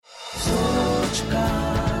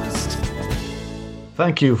Sochcast.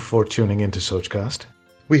 Thank you for tuning into Sochcast.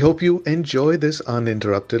 We hope you enjoy this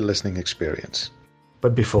uninterrupted listening experience.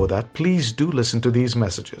 But before that, please do listen to these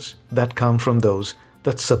messages that come from those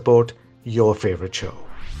that support your favorite show.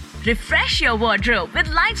 Refresh your wardrobe with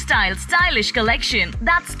lifestyle stylish collection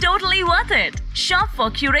that's totally worth it. Shop for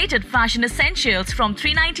curated fashion essentials from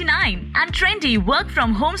 $3.99 and trendy work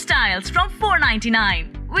from home styles from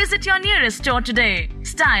 $4.99. Visit your nearest store today.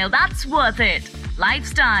 Style that's worth it.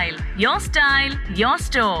 Lifestyle, your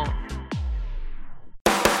store.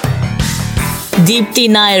 Dipti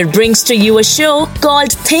Nair brings to you a show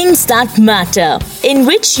called Things That Matter, in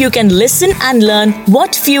which you can listen and learn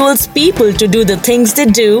what fuels people to do the things they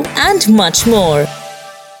do and much more.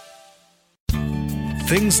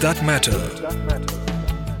 Things That Matter.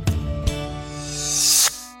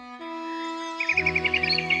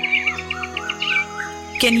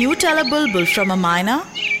 Can you tell a bulbul from a myna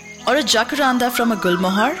or a jacaranda from a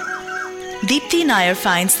gulmohar? Dipti Nair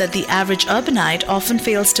finds that the average urbanite often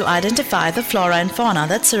fails to identify the flora and fauna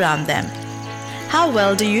that surround them. How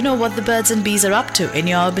well do you know what the birds and bees are up to in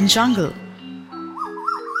your urban jungle?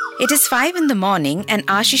 It is 5 in the morning and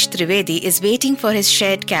Ashish Trivedi is waiting for his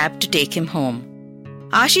shared cab to take him home.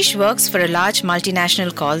 Ashish works for a large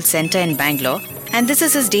multinational call center in Bangalore and this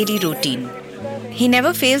is his daily routine. He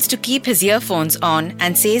never fails to keep his earphones on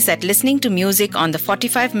and says that listening to music on the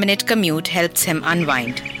 45-minute commute helps him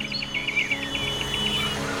unwind.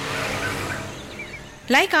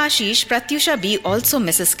 Like Ashish, Pratyusha B also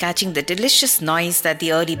misses catching the delicious noise that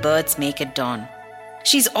the early birds make at dawn.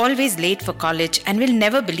 She's always late for college and will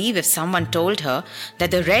never believe if someone told her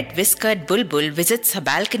that the red-whiskered bulbul visits her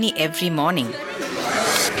balcony every morning.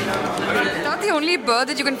 Not the only bird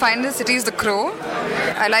that you can find in the city is the crow.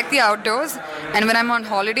 I like the outdoors, and when I'm on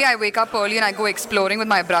holiday, I wake up early and I go exploring with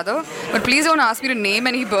my brother. But please don't ask me to name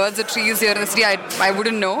any birds or trees here in the city. I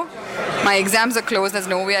wouldn't know. My exams are closed. There's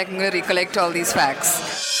no way I can recollect all these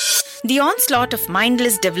facts. The onslaught of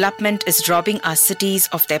mindless development is robbing our cities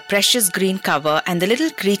of their precious green cover and the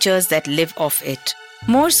little creatures that live off it.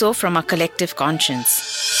 More so from our collective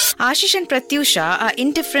conscience. Ashish and Pratyusha are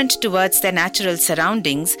indifferent towards their natural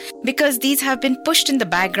surroundings because these have been pushed in the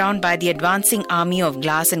background by the advancing army of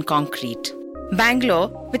glass and concrete. Bangalore,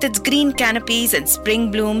 with its green canopies and spring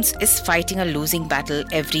blooms, is fighting a losing battle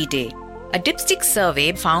every day. A dipstick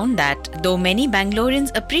survey found that though many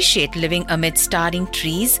Bangaloreans appreciate living amid starring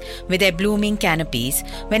trees with their blooming canopies,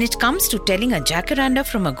 when it comes to telling a jacaranda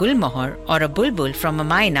from a gulmohar or a bulbul from a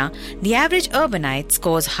myna, the average urbanite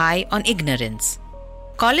scores high on ignorance.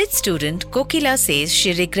 College student Kokila says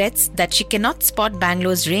she regrets that she cannot spot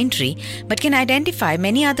Bangalore's rain tree but can identify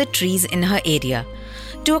many other trees in her area.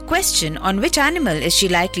 To a question on which animal is she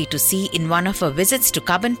likely to see in one of her visits to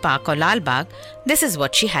Cubbon Park or Lal Bagh, this is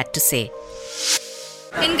what she had to say.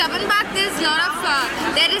 In Cubbon Park, there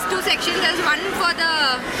is 2 sections. There's one for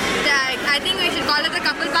I think we should call it the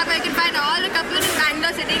couple park, where you can find all the couples in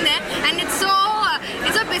Bangalore sitting there, and it's so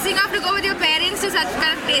pissing off to go with your parents to such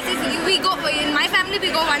kind of places. We go, in my family, we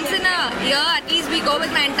go once in a year, at least we go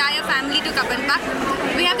with my entire family to Cubbon Park.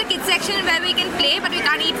 We have the kids section where we can play, but we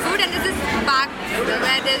can't eat food, and this is park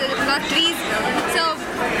where there's a lot of trees. So,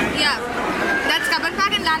 yeah, that's Cubbon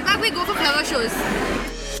Park, and Lal Bagh we go for flower shows.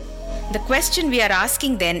 The question we are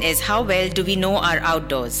asking then is how well do we know our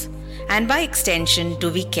outdoors? And by extension, do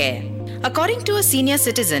we care? According to a senior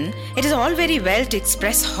citizen, it is all very well to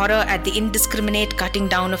express horror at the indiscriminate cutting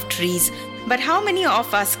down of trees, but how many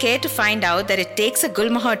of us care to find out that it takes a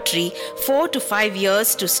gulmohar tree 4 to 5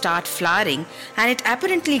 years to start flowering and it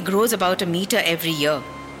apparently grows about a meter every year?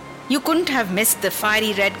 You couldn't have missed the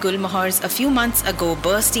fiery red gulmohars a few months ago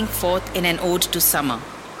bursting forth in an ode to summer.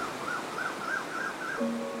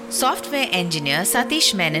 Software engineer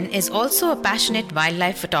Satish Menon is also a passionate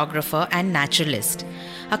wildlife photographer and naturalist.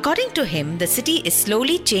 According to him, the city is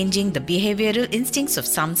slowly changing the behavioral instincts of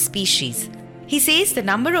some species. He says the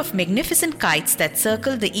number of magnificent kites that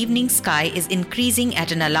circle the evening sky is increasing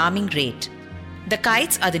at an alarming rate. The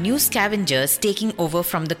kites are the new scavengers taking over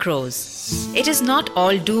from the crows. It is not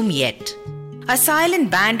all doom yet. A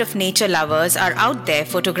silent band of nature lovers are out there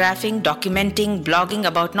photographing, documenting, blogging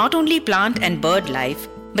about not only plant and bird life,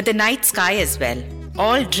 but the night sky as well,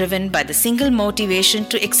 all driven by the single motivation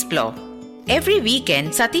to explore. Every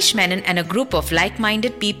weekend, Satish Menon and a group of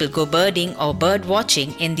like-minded people go birding or bird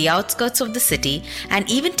watching in the outskirts of the city and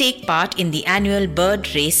even take part in the annual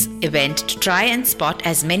bird race event to try and spot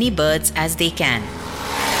as many birds as they can.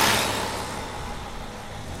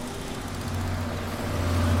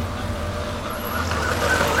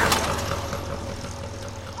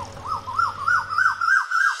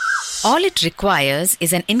 All it requires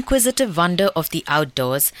is an inquisitive wonder of the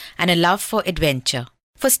outdoors and a love for adventure.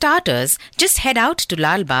 For starters, just head out to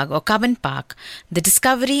Lal Bagh or Cubbon Park. The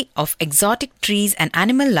discovery of exotic trees and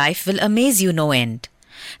animal life will amaze you no end.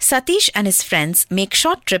 Satish and his friends make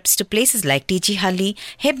short trips to places like Tiji Halli,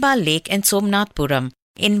 Hebbal Lake and Somnathpuram.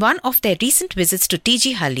 In one of their recent visits to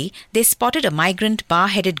Tiji Halli, they spotted a migrant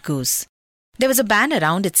bar-headed goose. There was a band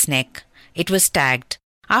around its neck. It was tagged.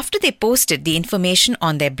 After they posted the information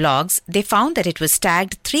on their blogs, they found that it was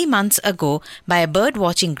tagged 3 months ago by a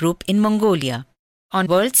bird-watching group in Mongolia. On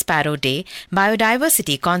World Sparrow Day,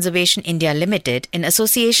 Biodiversity Conservation India Limited, in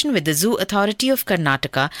association with the Zoo Authority of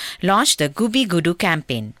Karnataka, launched the Gubi Gudu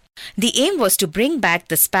campaign. The aim was to bring back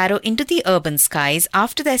the sparrow into the urban skies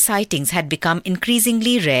after their sightings had become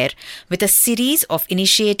increasingly rare, with a series of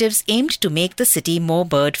initiatives aimed to make the city more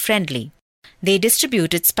bird-friendly. They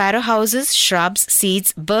distributed sparrow houses, shrubs,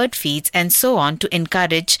 seeds, bird feeds and so on to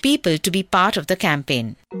encourage people to be part of the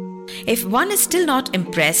campaign. If one is still not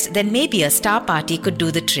impressed, then maybe a star party could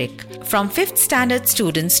do the trick. From 5th standard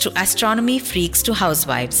students to astronomy freaks to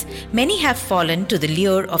housewives, many have fallen to the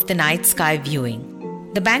lure of the night sky viewing.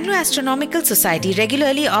 The Bangalore Astronomical Society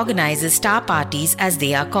regularly organizes star parties, as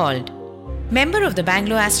they are called. Member of the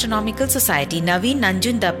Bangalore Astronomical Society, Naveen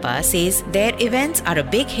Nanjundappa, says their events are a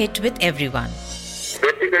big hit with everyone.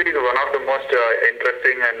 Basically, one of the most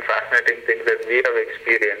interesting and fascinating things that we have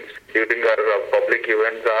experienced during our public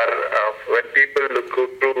events are when people look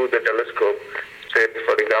through the telescope, say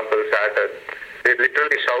for example Saturn, they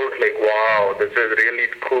literally shout like, wow, this is really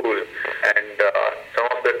cool. And some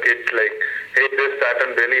of the kids like, hey, this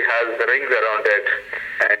Saturn really has rings around it.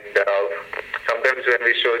 And sometimes when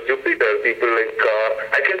we show Jupiter, people like,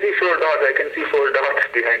 I can see 4 dots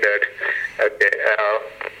behind it. Okay.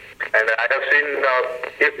 And I have seen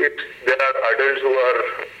if there are adults who are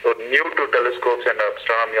new to telescopes and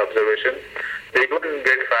astronomy observation, they wouldn't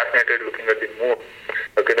get fascinated looking at the moon.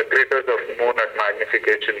 Okay, the craters of the moon at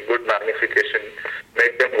magnification, good magnification,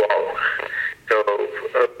 make them wow. So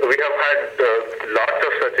we have had lots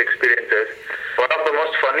of such experiences. One of the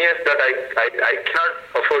most funniest that I cannot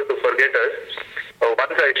afford to forget is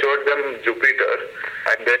once I showed them Jupiter,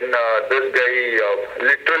 and then this guy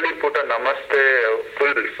literally put a namaste,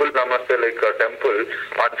 full namaste like a temple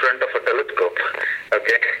on front of a telescope.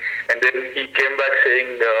 Okay, and then he came back saying,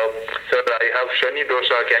 sir, I have Shani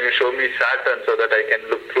dosha, can you show me Saturn so that I can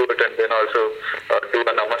look through it and then also do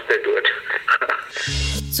a namaste to it.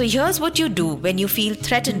 So here's what you do when you feel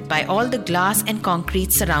threatened by all the glass and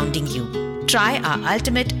concrete surrounding you. Try our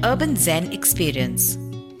ultimate urban Zen experience.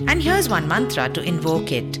 And here's one mantra to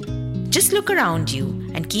invoke it. Just look around you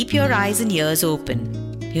and keep your eyes and ears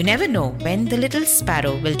open. You never know when the little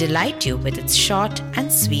sparrow will delight you with its short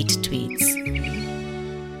and sweet tweets.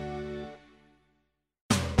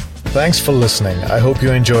 Thanks for listening. I hope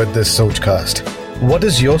you enjoyed this Sochcast. What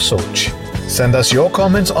is your Soch? Send us your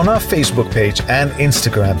comments on our Facebook page and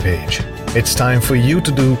Instagram page. It's time for you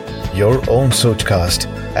to do your own Sochcast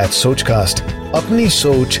at Sochcast. Apni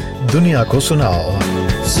Soch Duniya ko sunao.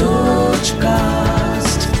 Sochcast.